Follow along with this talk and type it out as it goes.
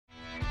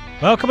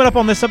Well, coming up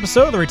on this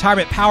episode of the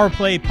Retirement Power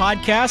Play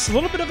podcast, a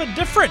little bit of a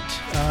different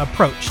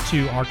approach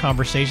to our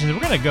conversations. We're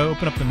going to go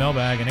open up the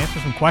mailbag and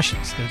answer some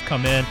questions that have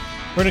come in.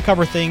 We're going to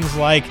cover things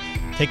like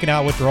taking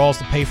out withdrawals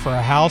to pay for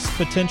a house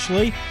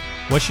potentially.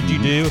 What should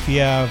you do if you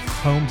have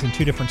homes in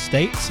 2 different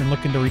states and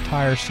looking to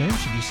retire soon?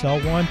 Should you sell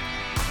one?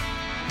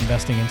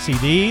 Investing in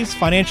CDs,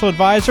 financial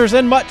advisors,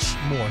 and much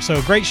more.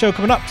 So great show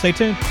coming up. Stay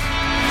tuned.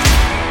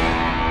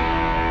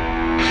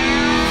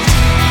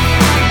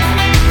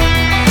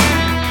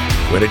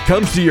 When it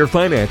comes to your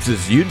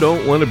finances, you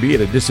don't want to be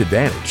at a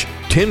disadvantage.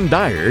 Tim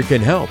Dyer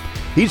can help.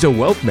 He's a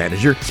wealth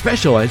manager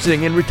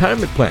specializing in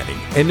retirement planning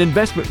and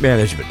investment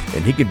management,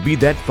 and he can be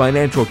that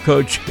financial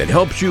coach that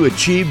helps you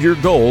achieve your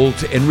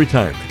goals in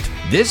retirement.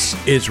 This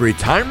is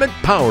Retirement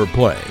Power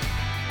Play.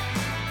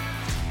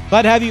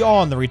 Glad to have you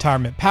on the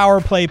Retirement Power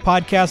Play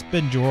podcast.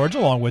 Ben George,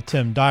 along with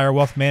Tim Dyer,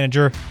 wealth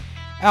manager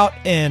out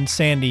in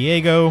San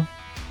Diego.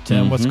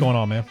 Tim, what's going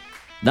on, man?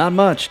 Not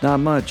much.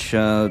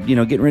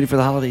 Getting ready for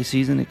the holiday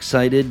season.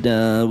 Excited.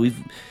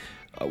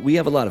 We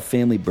have a lot of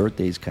family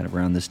birthdays kind of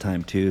around this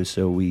time too.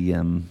 So we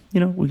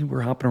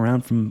were hopping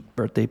around from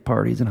birthday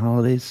parties and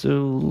holidays.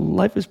 So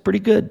life is pretty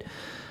good.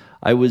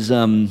 I was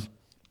listening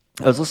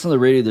to the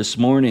radio this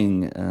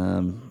morning.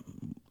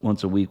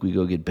 Once a week we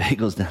go get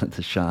bagels down at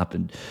the shop,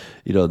 and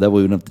that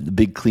way we don't have the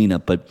big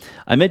cleanup. But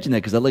I mentioned that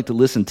because I like to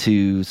listen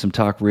to some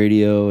talk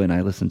radio, and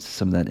I listen to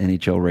some of that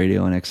NHL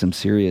radio on XM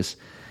Sirius,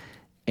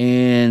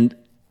 and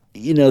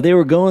they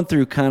were going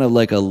through kind of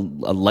like a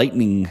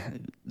lightning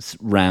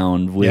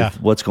round with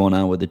what's going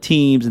on with the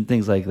teams and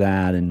things like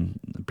that, and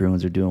the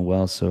Bruins are doing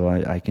well, so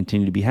I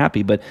continue to be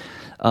happy. But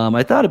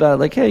I thought about it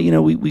like, hey,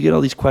 we get all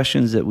these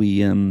questions that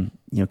we kind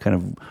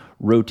of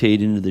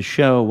rotate into the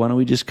show. Why don't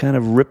we just kind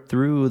of rip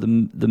through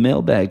the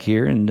mailbag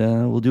here, and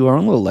we'll do our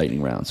own little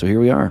lightning round. So here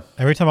we are.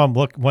 Every time I'm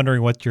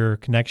wondering what your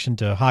connection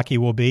to hockey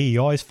will be,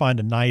 you always find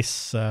a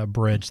nice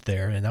bridge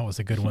there, and that was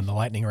a good one, the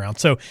lightning round.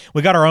 So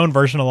we got our own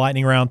version of the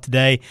lightning round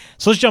today.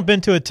 So let's jump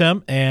into it,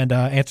 Tim, and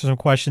answer some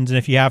questions. And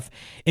if you have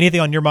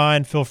anything on your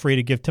mind, feel free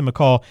to give Tim a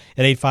call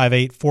at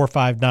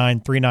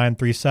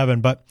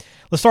 858-459-3937. But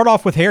let's start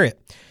off with Harriet.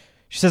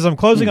 She says, I'm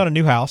closing on a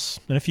new house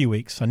in a few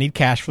weeks. I need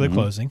cash for the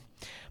closing.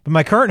 But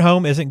my current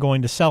home isn't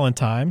going to sell in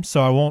time,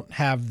 so I won't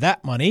have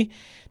that money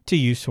to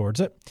use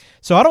towards it.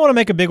 So I don't want to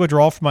make a big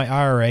withdrawal from my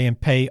IRA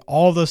and pay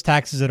all those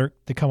taxes that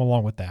come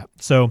along with that.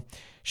 So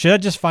should I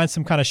just find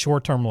some kind of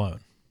short-term loan?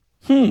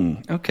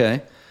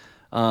 Okay.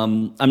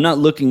 I'm not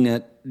looking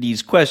at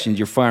these questions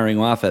you're firing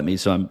off at me,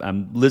 so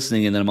I'm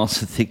listening, and then I'm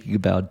also thinking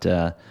about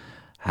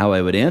how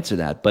I would answer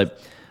that. But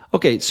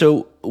okay,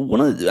 so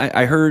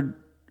I heard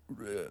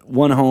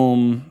one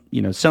home,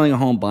 selling a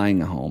home,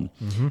 buying a home,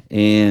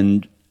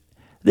 and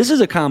this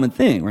is a common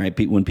thing, right?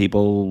 When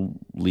people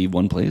leave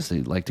one place,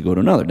 they like to go to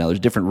another. Now,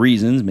 there's different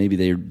reasons. Maybe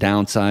they're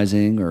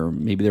downsizing, or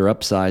maybe they're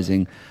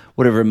upsizing,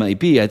 whatever it might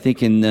be. I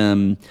think in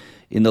the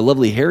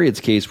lovely Harriet's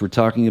case, we're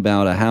talking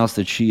about a house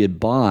that she had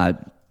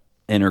bought,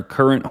 and her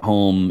current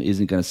home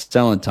isn't going to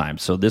sell in time.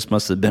 So this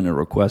must have been a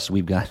request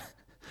we've got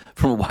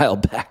from a while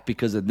back,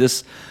 because of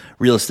this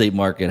real estate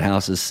market,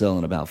 houses sell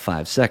in about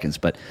 5 seconds.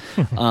 But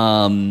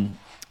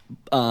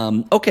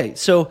okay,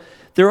 so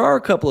there are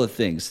a couple of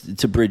things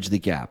to bridge the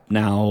gap.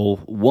 Now,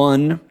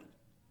 one,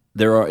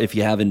 if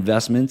you have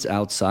investments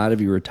outside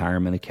of your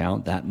retirement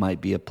account, that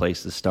might be a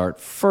place to start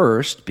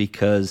first,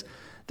 because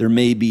there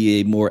may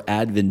be a more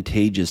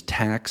advantageous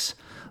tax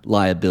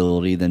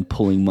liability than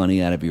pulling money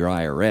out of your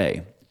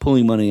IRA.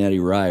 Pulling money out of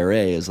your IRA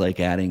is like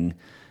adding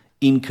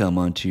income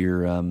onto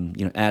your,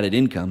 added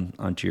income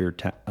onto your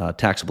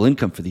taxable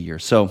income for the year.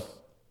 So,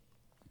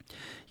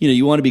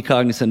 you want to be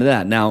cognizant of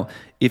that. Now,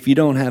 if you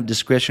don't have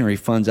discretionary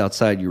funds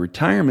outside your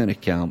retirement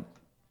account,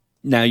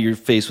 now you're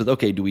faced with,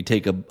 okay, do we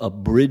take a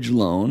bridge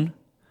loan,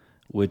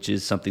 which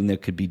is something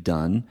that could be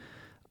done.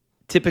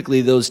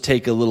 Typically, those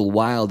take a little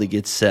while to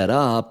get set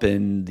up,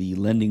 and the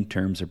lending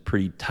terms are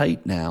pretty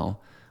tight now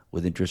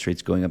with interest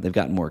rates going up. They've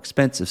gotten more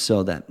expensive,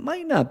 so that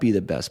might not be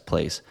the best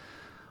place.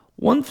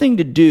 One thing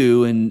to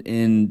do,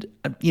 and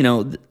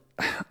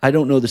I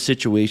don't know the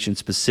situation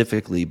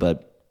specifically,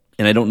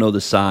 and I don't know the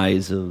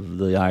size of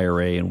the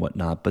IRA and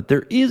whatnot, but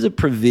there is a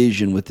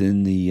provision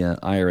within the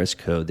IRS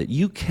code that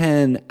you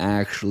can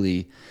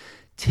actually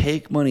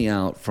take money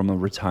out from a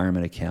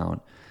retirement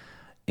account,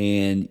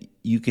 and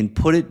you can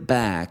put it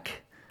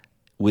back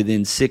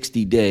within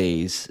 60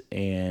 days,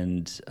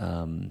 and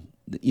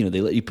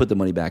they let you put the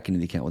money back into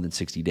the account within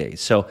 60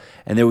 days. So,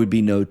 and there would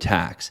be no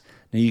tax.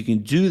 Now, you can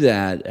do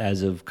that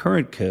as of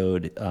current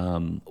code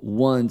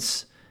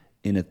once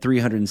in a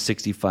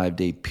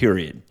 365-day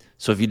period.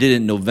 So if you did it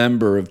in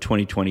November of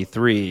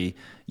 2023,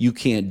 you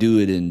can't do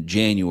it in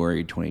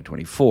January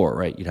 2024,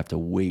 right? You'd have to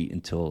wait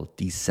until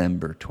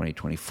December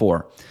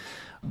 2024.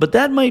 But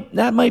that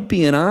might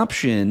be an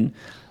option.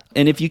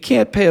 And if you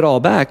can't pay it all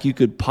back, you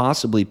could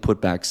possibly put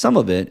back some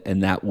of it,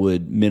 and that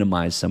would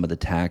minimize some of the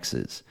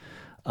taxes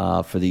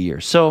for the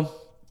year. So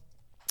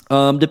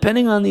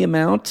depending on the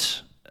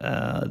amount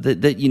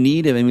that you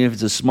need, I mean, if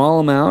it's a small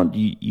amount,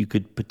 you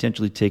could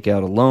potentially take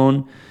out a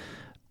loan.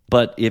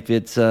 But if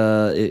it's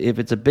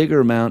a bigger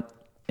amount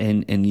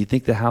and you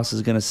think the house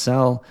is going to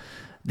sell,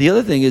 the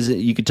other thing is that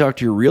you could talk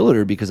to your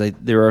realtor, because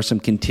there are some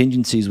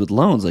contingencies with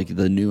loans, like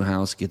the new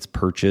house gets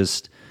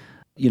purchased,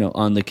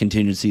 on the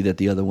contingency that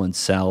the other one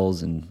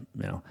sells, and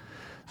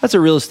that's a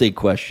real estate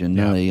question,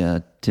 not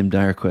a Tim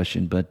Dyer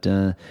question. But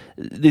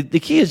the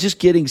key is just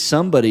getting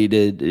somebody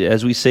to,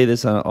 as we say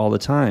this all the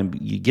time,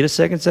 you get a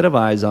second set of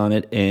eyes on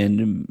it,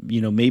 and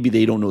maybe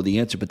they don't know the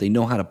answer, but they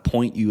know how to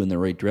point you in the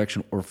right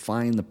direction or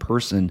find the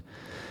person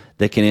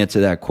that can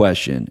answer that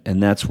question,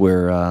 and that's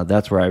where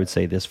I would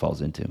say this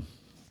falls into.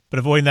 But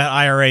avoiding that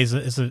IRA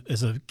is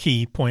a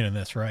key point in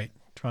this, right?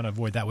 Trying to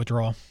avoid that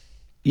withdrawal.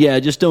 Yeah,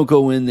 just don't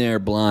go in there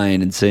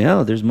blind and say,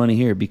 "Oh, there's money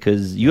here,"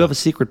 because you have a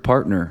secret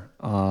partner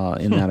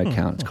in that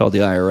account. It's called the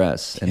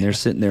IRS, and they're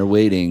sitting there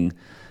waiting.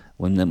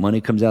 When the money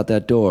comes out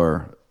that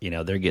door,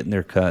 they're getting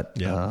their cut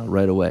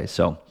right away.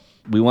 So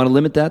we want to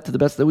limit that to the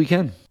best that we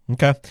can.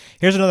 Okay.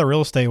 Here's another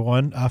real estate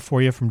one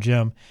for you from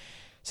Jim.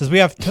 It says we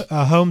have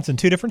homes in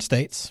 2 different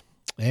states,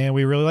 and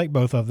we really like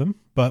both of them,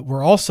 but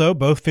we're also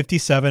both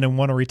 57 and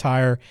want to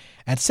retire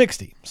at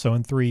 60, so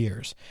in 3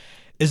 years.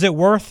 Is it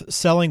worth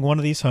selling one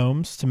of these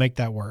homes to make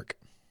that work?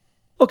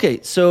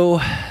 Okay,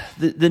 so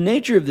the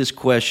nature of this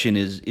question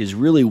is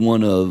really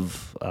one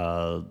of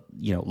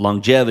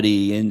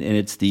longevity, and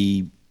it's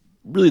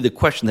really the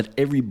question that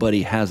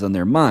everybody has on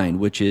their mind,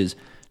 which is,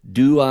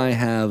 do I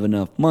have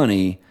enough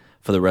money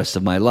for the rest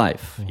of my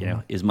life?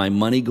 Mm-hmm. Is my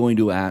money going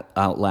to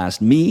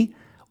outlast me,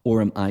 or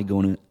am I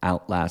going to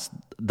outlast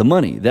the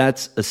money?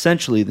 That's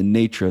essentially the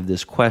nature of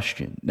this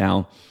question.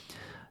 Now,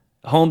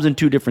 homes in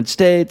 2 different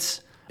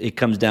states. It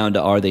comes down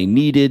to, are they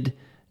needed?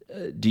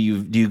 Do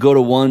you go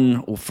to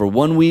one for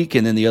 1 week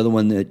and then the other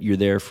one that you're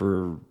there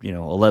for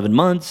 11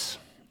 months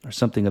or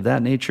something of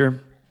that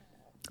nature?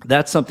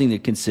 That's something to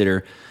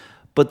consider.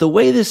 But the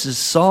way this is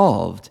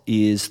solved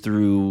is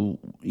through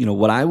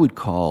what I would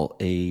call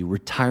a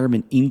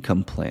retirement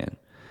income plan,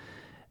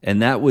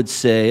 and that would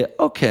say,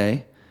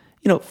 okay,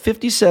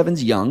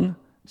 57's young,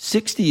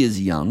 60 is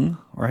young,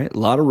 right? A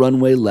lot of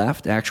runway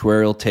left.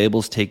 Actuarial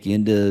tables take you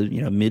into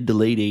mid to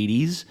late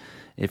 80s.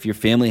 If your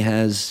family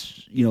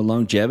has,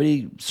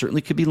 longevity,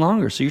 certainly could be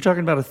longer. So you're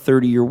talking about a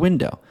 30-year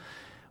window.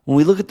 When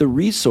we look at the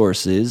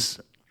resources,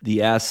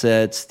 the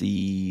assets,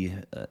 the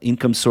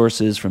income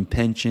sources from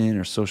pension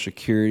or Social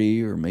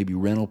Security or maybe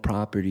rental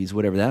properties,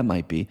 whatever that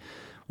might be,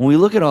 when we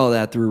look at all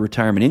that through a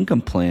retirement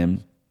income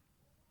plan,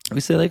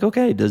 we say,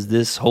 okay, does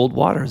this hold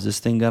water? Is this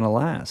thing going to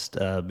last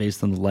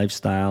based on the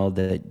lifestyle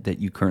that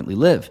you currently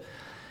live?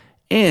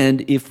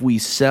 And if we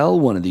sell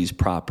one of these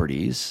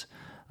properties,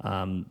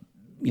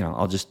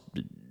 I'll just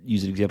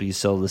use an example. You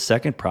sell the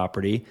second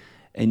property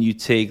and you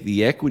take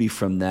the equity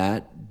from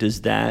that.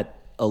 Does that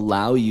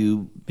allow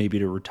you maybe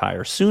to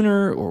retire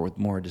sooner or with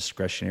more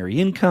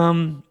discretionary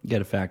income? You got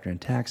to factor in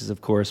taxes,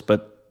 of course,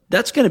 but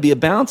that's going to be a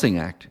balancing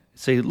act.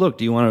 Say, look,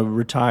 do you want to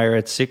retire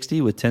at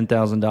 60 with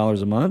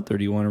 $10,000 a month, or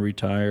do you want to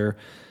retire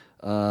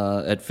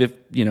at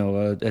 50,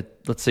 at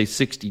let's say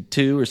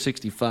 62 or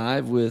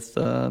 65 with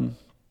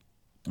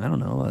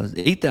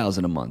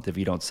 $8,000 a month if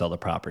you don't sell the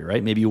property,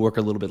 right? Maybe you work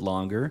a little bit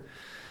longer.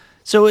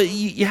 So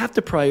you have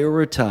to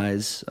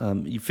prioritize.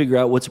 You figure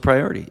out what's a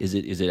priority. Is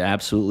it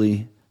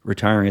absolutely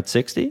retiring at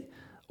 60,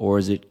 or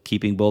is it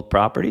keeping both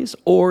properties,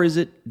 or is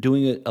it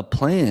doing a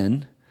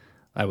plan?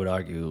 I would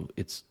argue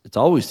it's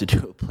always to do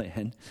a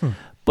plan,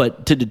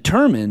 but to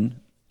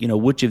determine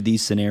which of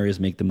these scenarios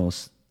make the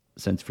most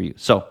sense for you.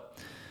 So,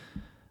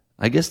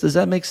 I guess, does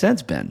that make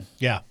sense, Ben?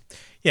 Yeah.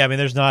 I mean,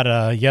 there's not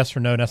a yes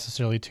or no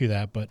necessarily to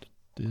that, but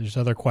there's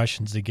other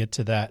questions to get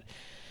to that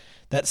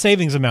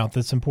savings amount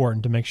that's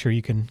important to make sure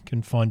you can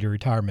fund your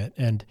retirement.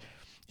 And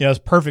it's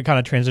perfect kind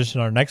of transition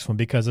to our next one,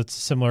 because it's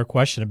a similar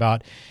question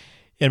about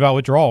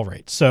withdrawal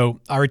rates.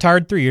 So I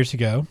retired 3 years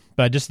ago,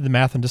 but I just did the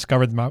math and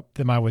discovered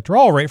that my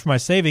withdrawal rate for my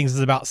savings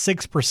is about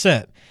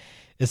 6%.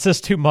 Is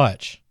this too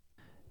much?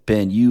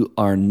 Ben, you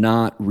are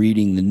not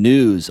reading the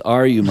news,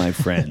 are you, my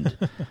friend?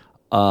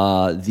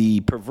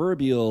 The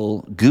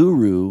proverbial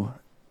guru,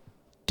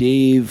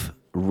 Dave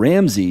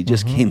Ramsey,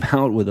 just came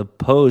out with a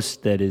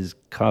post that is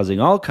causing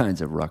all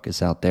kinds of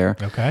ruckus out there.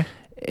 Okay.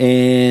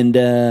 And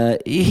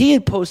he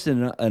had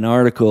posted an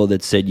article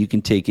that said you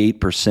can take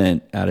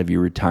 8% out of your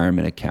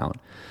retirement account.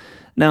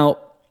 Now,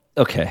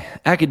 okay,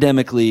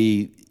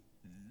 academically,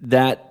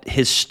 that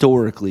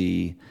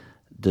historically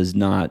does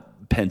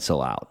not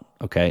pencil out,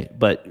 okay?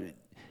 But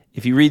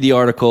if you read the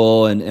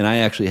article, and I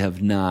actually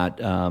have not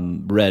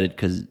read it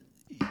because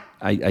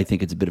I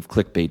think it's a bit of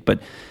clickbait, but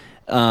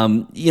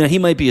he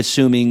might be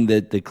assuming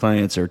that the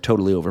clients are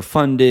totally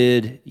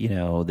overfunded.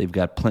 They've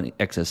got plenty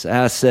excess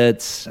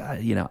assets.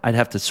 I'd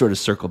have to sort of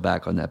circle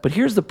back on that. But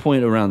here's the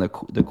point around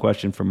the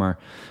question from our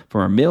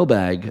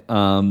mailbag.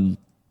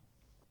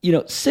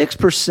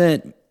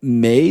 6%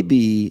 may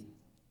be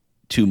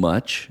too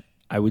much.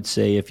 I would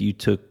say if you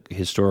took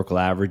historical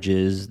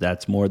averages,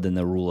 that's more than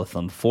the rule of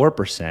thumb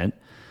 4%.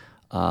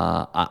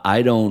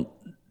 I don't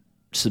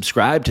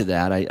subscribe to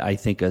that. I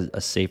think a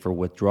safer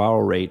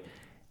withdrawal rate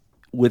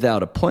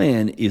without a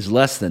plan is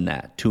less than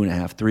that,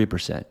 2.5%,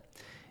 3%.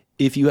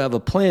 if you have a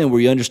plan where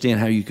you understand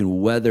how you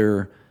can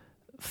weather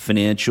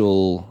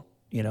financial,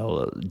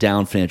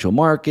 down financial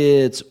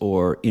markets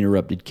or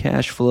interrupted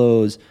cash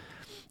flows,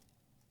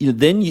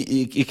 then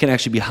it can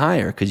actually be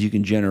higher because you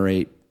can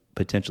generate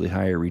potentially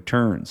higher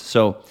returns.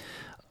 So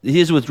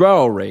his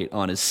withdrawal rate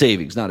on his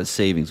savings, not his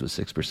savings, was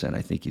 6%.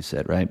 I think you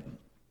said, right?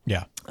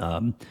 Yeah.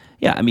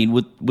 I mean,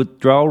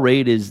 withdrawal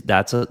rate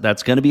that's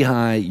going to be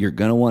high. You're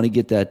going to want to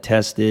get that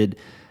tested.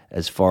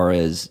 As far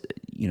as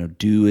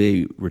do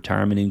a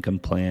retirement income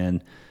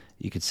plan.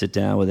 You could sit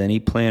down with any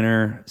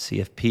planner,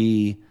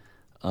 CFP,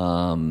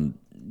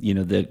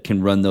 that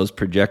can run those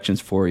projections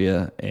for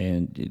you,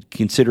 and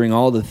considering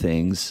all the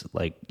things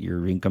like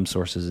your income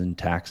sources and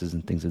taxes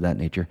and things of that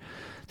nature,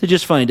 to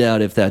just find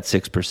out if that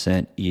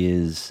 6%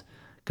 is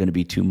going to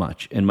be too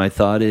much. And my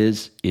thought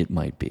is it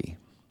might be.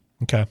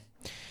 Okay.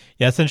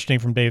 Yeah, it's interesting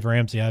from Dave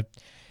Ramsey.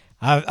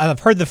 I've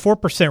heard the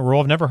 4%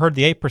 rule. I've never heard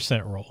the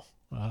 8% rule.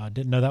 I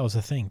didn't know that was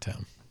a thing,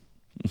 Tim.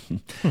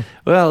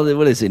 Well,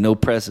 what do they say? No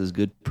press is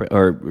good,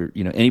 or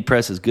any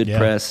press is good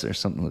press, or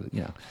something.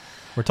 Yeah,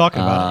 we're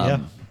talking about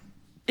it.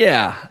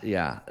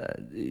 Yeah.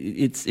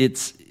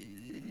 It's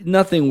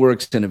nothing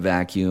works in a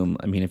vacuum.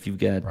 I mean, if you've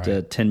got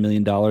 $10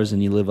 million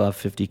and you live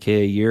off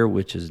 $50K a year,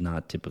 which is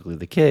not typically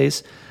the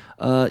case,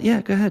 go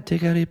ahead,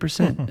 take out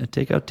 8%,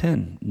 take out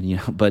 10.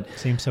 But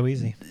seems so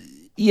easy.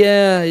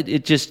 Yeah,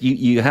 it just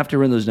you have to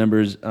run those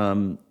numbers.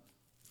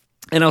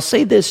 And I'll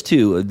say this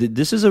too.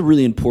 This is a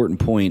really important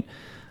point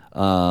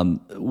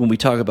when we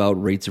talk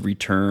about rates of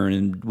return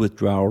and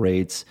withdrawal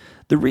rates.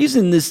 The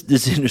reason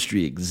this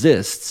industry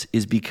exists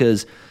is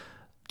because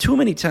too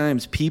many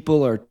times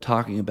people are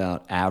talking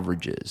about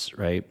averages,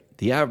 right?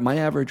 My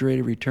average rate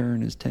of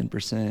return is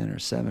 10% or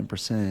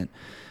 7%,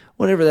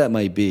 whatever that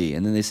might be.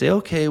 And then they say,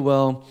 okay,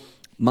 well,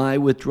 my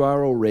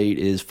withdrawal rate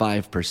is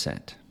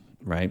 5%,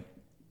 right?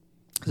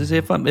 So they say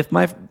if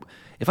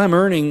I'm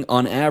earning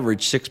on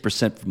average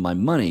 6% from my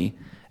money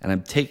and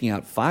I'm taking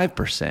out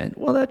 5%,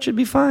 well, that should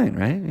be fine,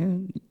 right?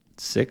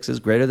 6 is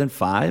greater than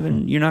 5,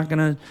 and you're not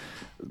going to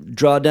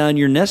draw down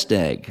your nest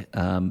egg.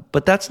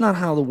 But that's not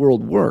how the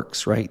world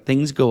works, right?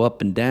 Things go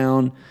up and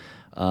down.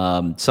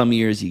 Some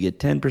years you get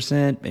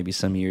 10%, maybe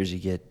some years you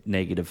get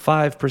negative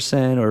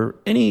 5%, or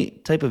any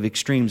type of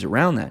extremes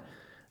around that.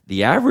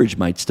 The average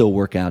might still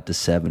work out to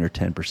 7 or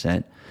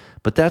 10%,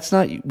 but that's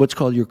not what's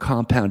called your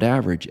compound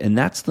average, and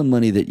that's the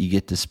money that you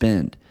get to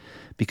spend,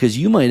 because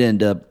you might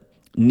end up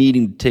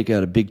needing to take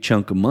out a big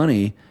chunk of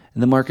money,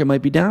 and the market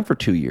might be down for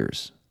 2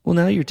 years. Well,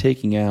 now you're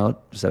taking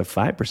out, instead of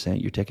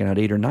 5%, you're taking out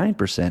 8 or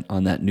 9%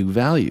 on that new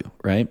value,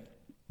 right?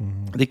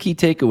 Mm-hmm. The key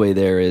takeaway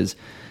there is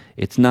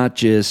it's not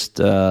just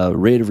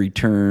rate of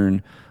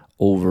return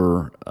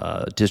over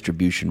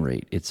distribution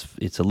rate.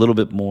 It's a little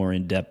bit more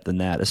in depth than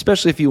that,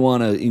 especially if you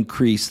want to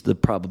increase the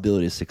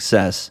probability of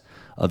success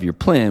of your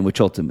plan, which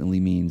ultimately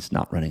means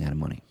not running out of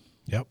money.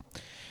 Yep.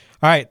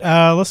 All right,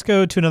 let's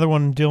go to another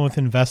one dealing with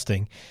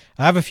investing.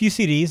 I have a few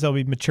CDs that'll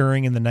be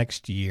maturing in the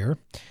next year.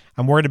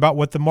 I'm worried about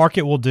what the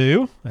market will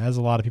do, as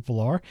a lot of people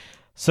are.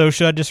 So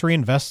should I just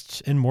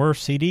reinvest in more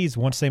CDs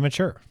once they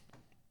mature?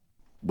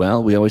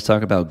 Well, we always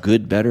talk about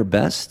good, better,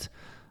 best.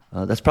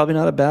 That's probably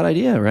not a bad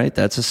idea, right?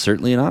 That's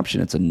certainly an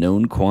option. It's a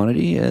known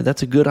quantity.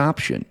 That's a good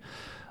option.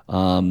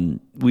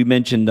 We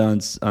mentioned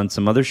on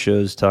some other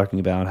shows talking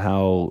about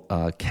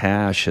how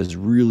cash has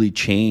really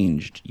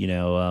changed.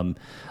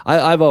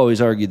 I've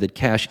always argued that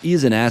cash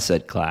is an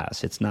asset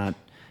class. It's not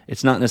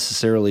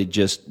necessarily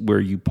just where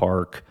you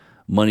park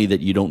money that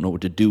you don't know what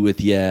to do with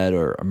yet,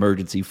 or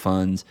emergency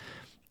funds.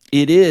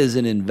 It is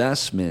an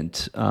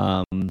investment,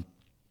 and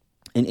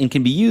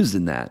can be used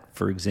in that.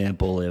 For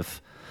example,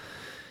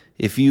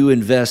 if you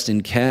invest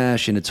in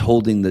cash and it's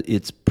holding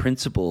its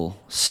principal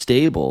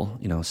stable,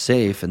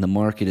 safe, and the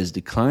market is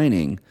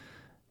declining,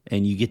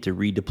 and you get to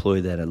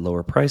redeploy that at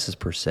lower prices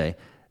per se,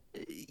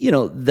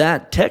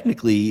 that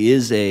technically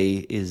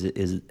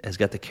has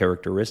got the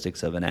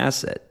characteristics of an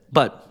asset.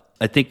 But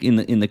I think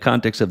in the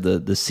context of the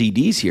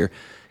CDs here,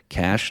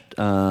 cash,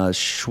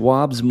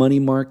 Schwab's money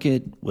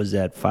market was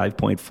at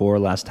 5.4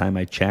 last time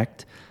I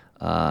checked.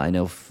 I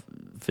know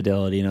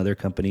Fidelity and other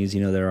companies,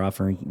 they're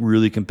offering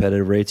really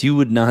competitive rates. You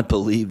would not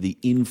believe the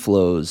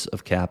inflows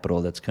of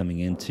capital that's coming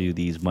into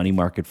these money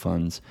market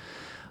funds.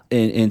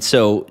 And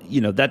so,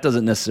 that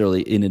doesn't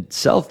necessarily in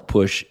itself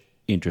push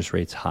interest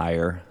rates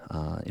higher.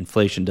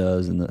 Inflation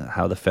does, and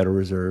how the Federal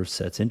Reserve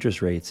sets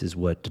interest rates is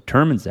what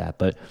determines that.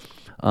 But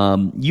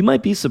you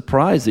might be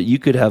surprised that you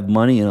could have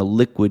money in a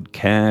liquid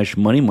cash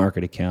money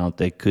market account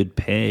that could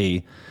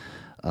pay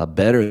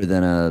better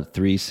than a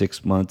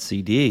 3-6 month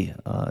CD.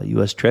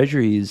 U.S.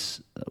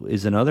 Treasuries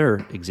is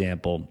another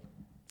example.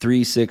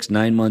 3, 6,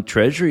 9 month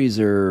Treasuries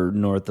are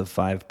north of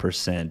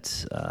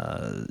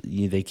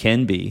 5%. They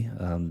can be.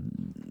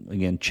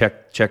 Again,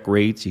 check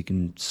rates. You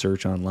can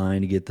search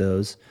online to get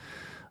those.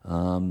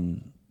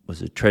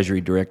 Was it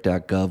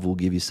treasurydirect.gov will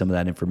give you some of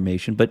that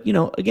information. But,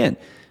 again,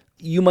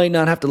 you might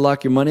not have to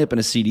lock your money up in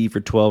a CD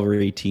for 12 or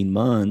 18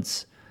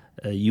 months.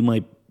 You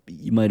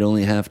might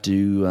only have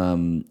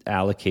to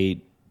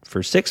allocate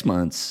for 6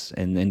 months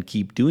and then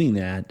keep doing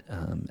that,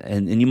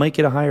 and you might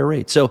get a higher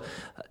rate. So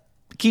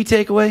key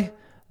takeaway,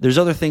 there's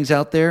other things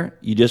out there.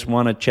 You just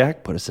want to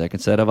check, put a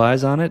second set of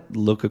eyes on it,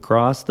 look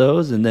across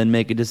those, and then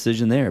make a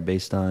decision there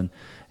based on,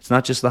 it's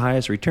not just the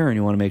highest return.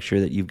 You want to make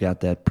sure that you've got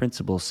that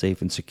principal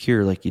safe and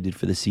secure like you did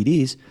for the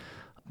CDs.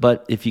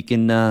 But if you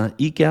can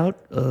eke out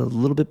a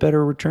little bit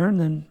better return,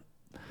 then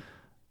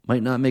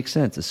might not make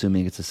sense,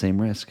 assuming it's the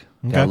same risk.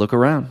 Okay. Gotta look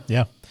around.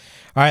 Yeah.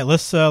 All right,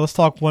 let's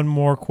talk one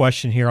more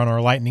question here on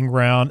our lightning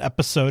round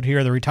episode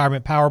here, the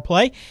Retirement Power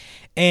Play,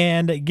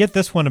 and get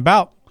this one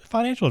about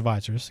financial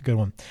advisors. It's a good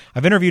one.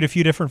 I've interviewed a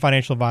few different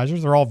financial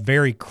advisors. They're all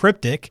very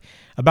cryptic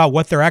about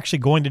what they're actually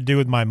going to do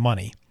with my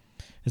money.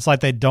 It's like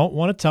they don't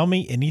want to tell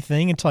me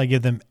anything until I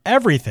give them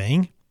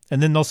everything,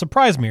 and then they'll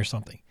surprise me or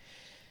something.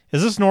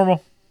 Is this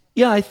normal?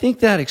 Yeah, I think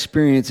that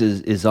experience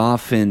is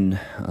often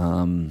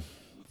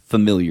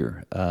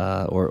familiar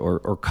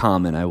or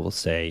common, I will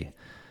say.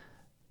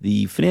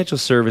 The financial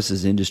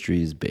services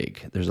industry is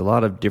big. There's a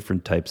lot of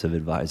different types of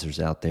advisors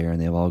out there,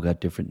 and they've all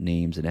got different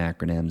names and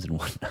acronyms and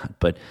whatnot.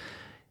 But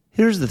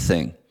here's the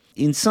thing.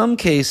 In some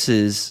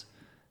cases,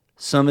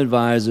 some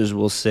advisors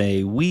will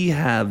say, we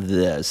have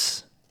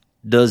this.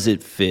 Does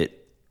it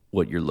fit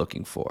what you're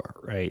looking for,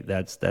 right?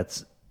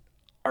 That's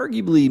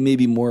arguably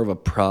maybe more of a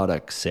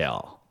product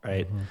sale,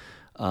 right?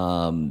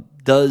 Mm-hmm.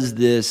 Does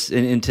this,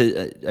 and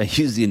I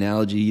use the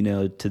analogy,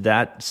 to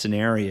that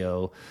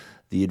scenario,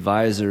 the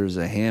advisor is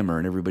a hammer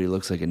and everybody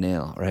looks like a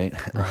nail, right?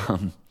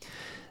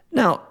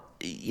 Now,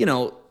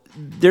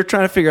 they're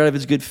trying to figure out if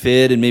it's a good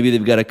fit, and maybe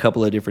they've got a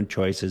couple of different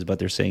choices, but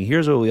they're saying,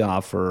 here's what we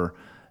offer.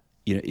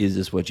 Is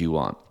this what you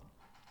want?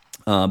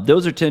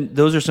 Those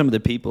are some of the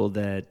people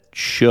that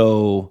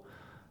show,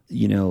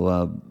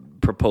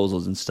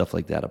 proposals and stuff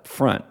like that up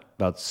front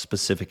about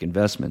specific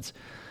investments.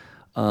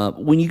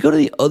 When you go to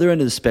the other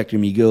end of the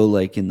spectrum, you go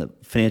like in the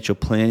financial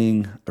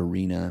planning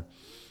arena.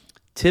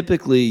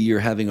 Typically, you're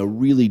having a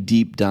really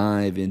deep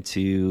dive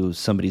into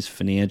somebody's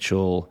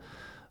financial,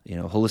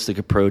 holistic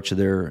approach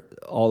to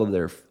all of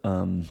their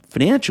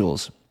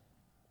financials,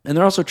 and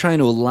they're also trying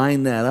to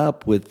align that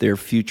up with their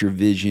future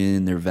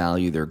vision, their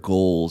value, their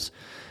goals,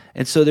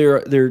 and so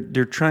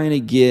they're trying to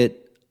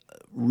get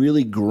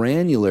really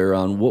granular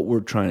on what we're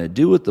trying to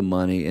do with the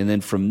money, and then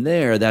from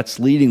there,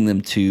 that's leading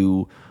them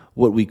to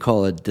what we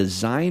call a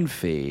design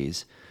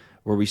phase,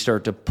 where we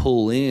start to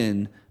pull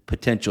in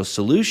potential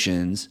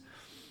solutions.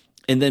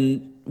 And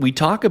then we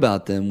talk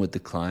about them with the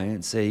client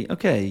and say,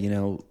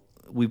 okay,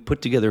 we've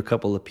put together a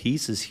couple of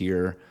pieces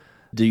here.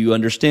 Do you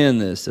understand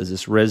this? Does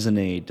this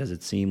resonate? Does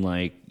it seem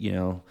like,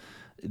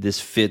 this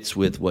fits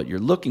with what you're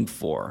looking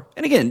for?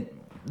 And again,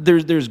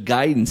 there's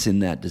guidance in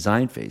that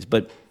design phase.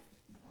 But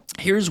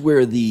here's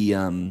where the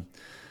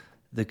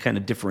kind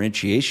of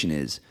differentiation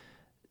is.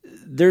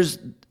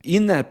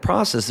 In that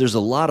process, there's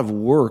a lot of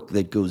work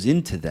that goes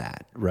into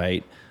that,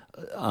 right?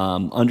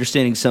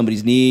 Understanding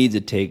somebody's needs,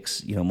 it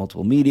takes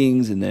multiple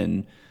meetings, and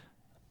then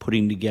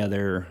putting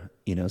together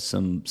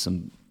some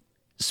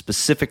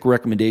specific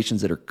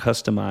recommendations that are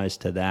customized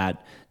to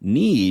that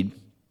need.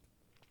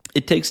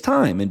 It takes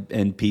time,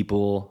 and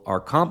people are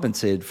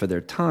compensated for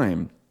their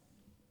time.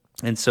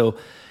 And so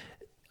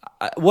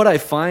what I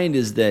find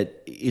is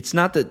that it's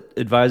not that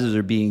advisors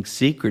are being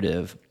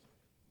secretive.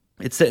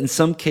 It's that in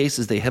some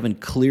cases they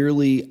haven't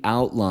clearly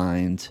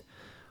outlined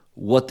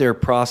what their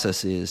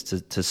process is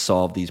to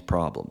solve these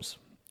problems,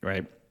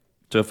 right?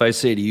 So if I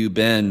say to you,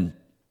 Ben,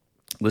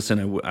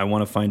 listen, I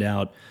want to find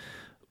out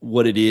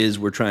what it is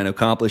we're trying to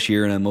accomplish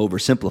here, and I'm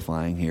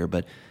oversimplifying here,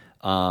 but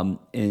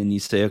and you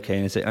say, okay,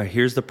 and I say, all right,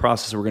 here's the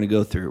process we're going to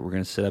go through. We're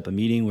going to set up a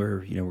meeting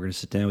where we're going to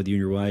sit down with you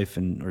and your wife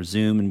or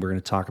Zoom, and we're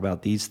going to talk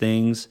about these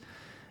things.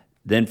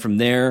 Then from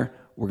there,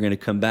 we're going to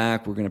come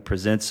back. We're going to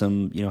present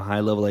some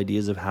high-level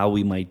ideas of how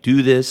we might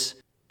do this.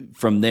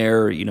 From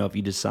there, if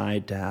you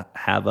decide to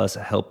have us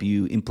help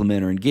you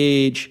implement or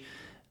engage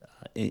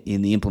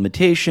in the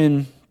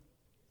implementation,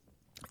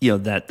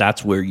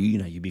 that's where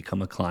you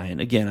become a client.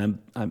 Again,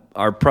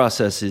 our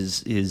process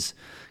is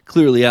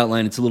clearly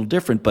outlined. It's a little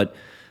different, but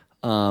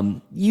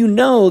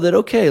that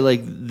okay,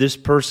 like this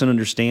person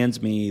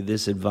understands me.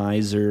 This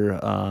advisor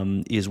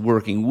is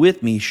working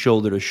with me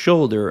shoulder to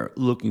shoulder,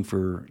 looking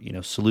for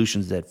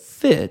solutions that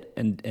fit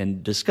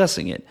and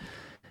discussing it.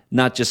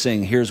 Not just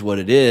saying, here's what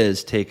it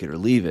is, take it or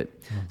leave it.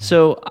 Mm-hmm.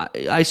 So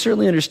I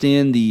certainly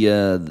understand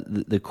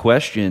the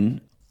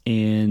question,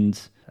 and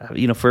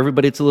for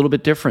everybody it's a little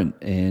bit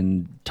different.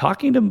 And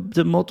talking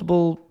to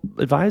multiple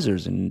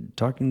advisors and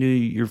talking to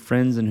your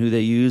friends and who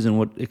they use and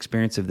what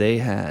experience have they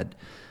had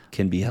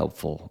can be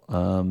helpful.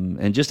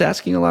 And just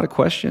asking a lot of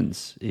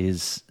questions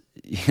is,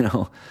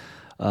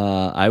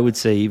 I would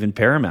say even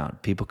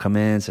paramount. People come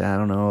in and say, I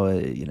don't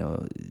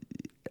know,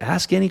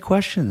 ask any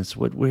questions. That's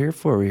what we're here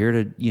for. We're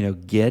here to,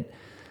 get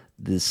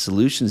the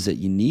solutions that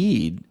you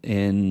need,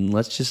 and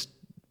let's just,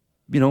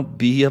 be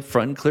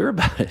upfront and clear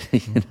about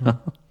it.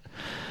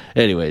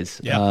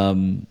 Anyways, yeah.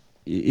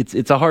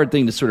 It's a hard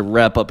thing to sort of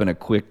wrap up in a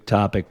quick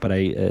topic, but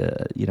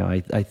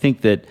I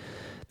think that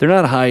they're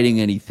not hiding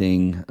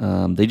anything.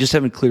 They just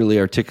haven't clearly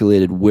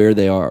articulated where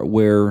they are,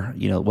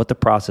 what the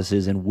process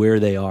is and where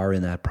they are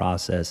in that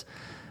process,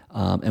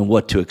 and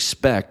what to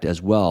expect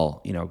as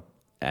well,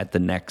 at the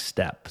next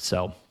step.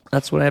 So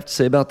that's what I have to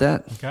say about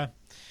that. Okay.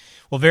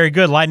 Well, very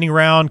good. Lightning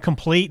round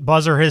complete.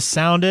 Buzzer has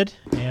sounded,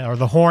 or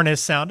the horn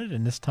has sounded,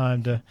 and it's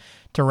time to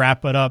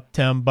wrap it up,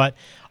 Tim. But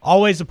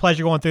always a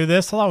pleasure going through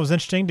this. I thought it was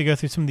interesting to go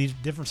through some of these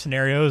different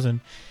scenarios and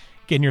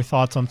getting your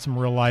thoughts on some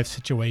real-life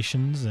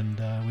situations,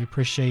 and we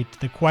appreciate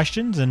the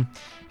questions. And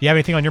if you have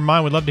anything on your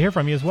mind, we'd love to hear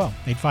from you as well.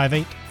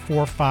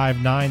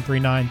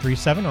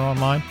 858-459-3937 or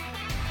online,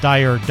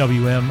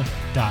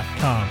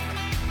 dyerwm.com.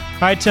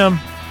 All right, Tim,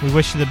 we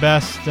wish you the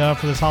best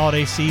for this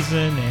holiday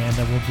season,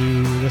 and we'll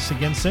do this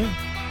again soon.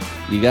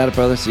 You got it,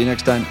 brother. See you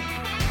next time.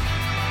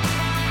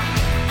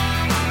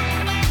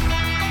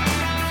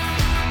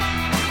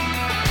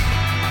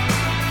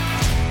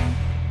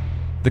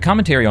 The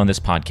commentary on this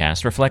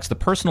podcast reflects the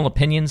personal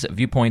opinions,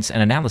 viewpoints,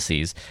 and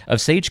analyses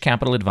of Sage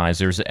Capital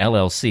Advisors,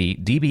 LLC,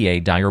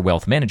 DBA Dyer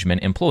Wealth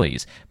Management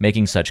employees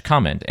making such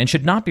comment, and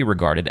should not be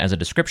regarded as a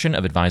description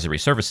of advisory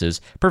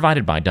services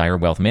provided by Dyer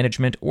Wealth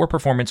Management or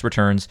performance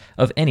returns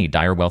of any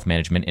Dyer Wealth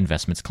Management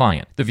investments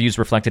client. The views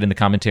reflected in the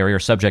commentary are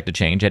subject to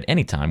change at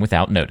any time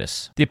without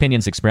notice. The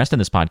opinions expressed in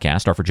this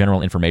podcast are for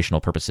general informational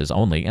purposes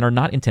only and are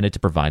not intended to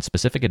provide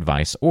specific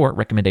advice or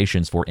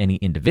recommendations for any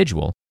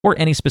individual or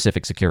any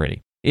specific security.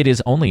 It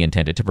is only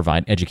intended to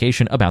provide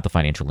education about the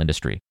financial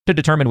industry. To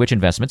determine which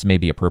investments may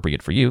be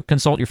appropriate for you,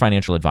 consult your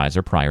financial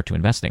advisor prior to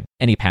investing.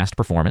 Any past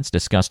performance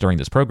discussed during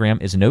this program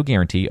is no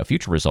guarantee of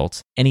future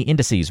results. Any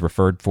indices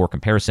referred for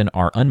comparison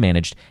are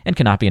unmanaged and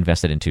cannot be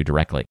invested into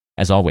directly.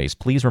 As always,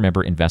 please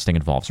remember investing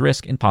involves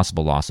risk and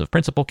possible loss of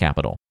principal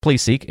capital.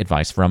 Please seek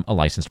advice from a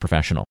licensed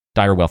professional.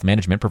 Dyer Wealth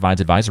Management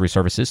provides advisory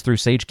services through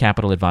Sage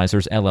Capital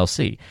Advisors,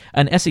 LLC,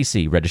 an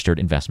SEC-registered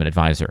investment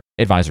advisor.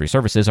 Advisory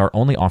services are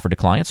only offered to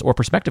clients or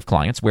prospective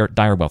clients where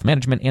Dyer Wealth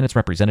Management and its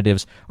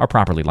representatives are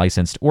properly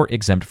licensed or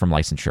exempt from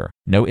licensure.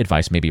 No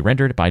advice may be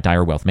rendered by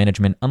Dyer Wealth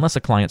Management unless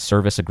a client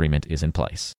service agreement is in place.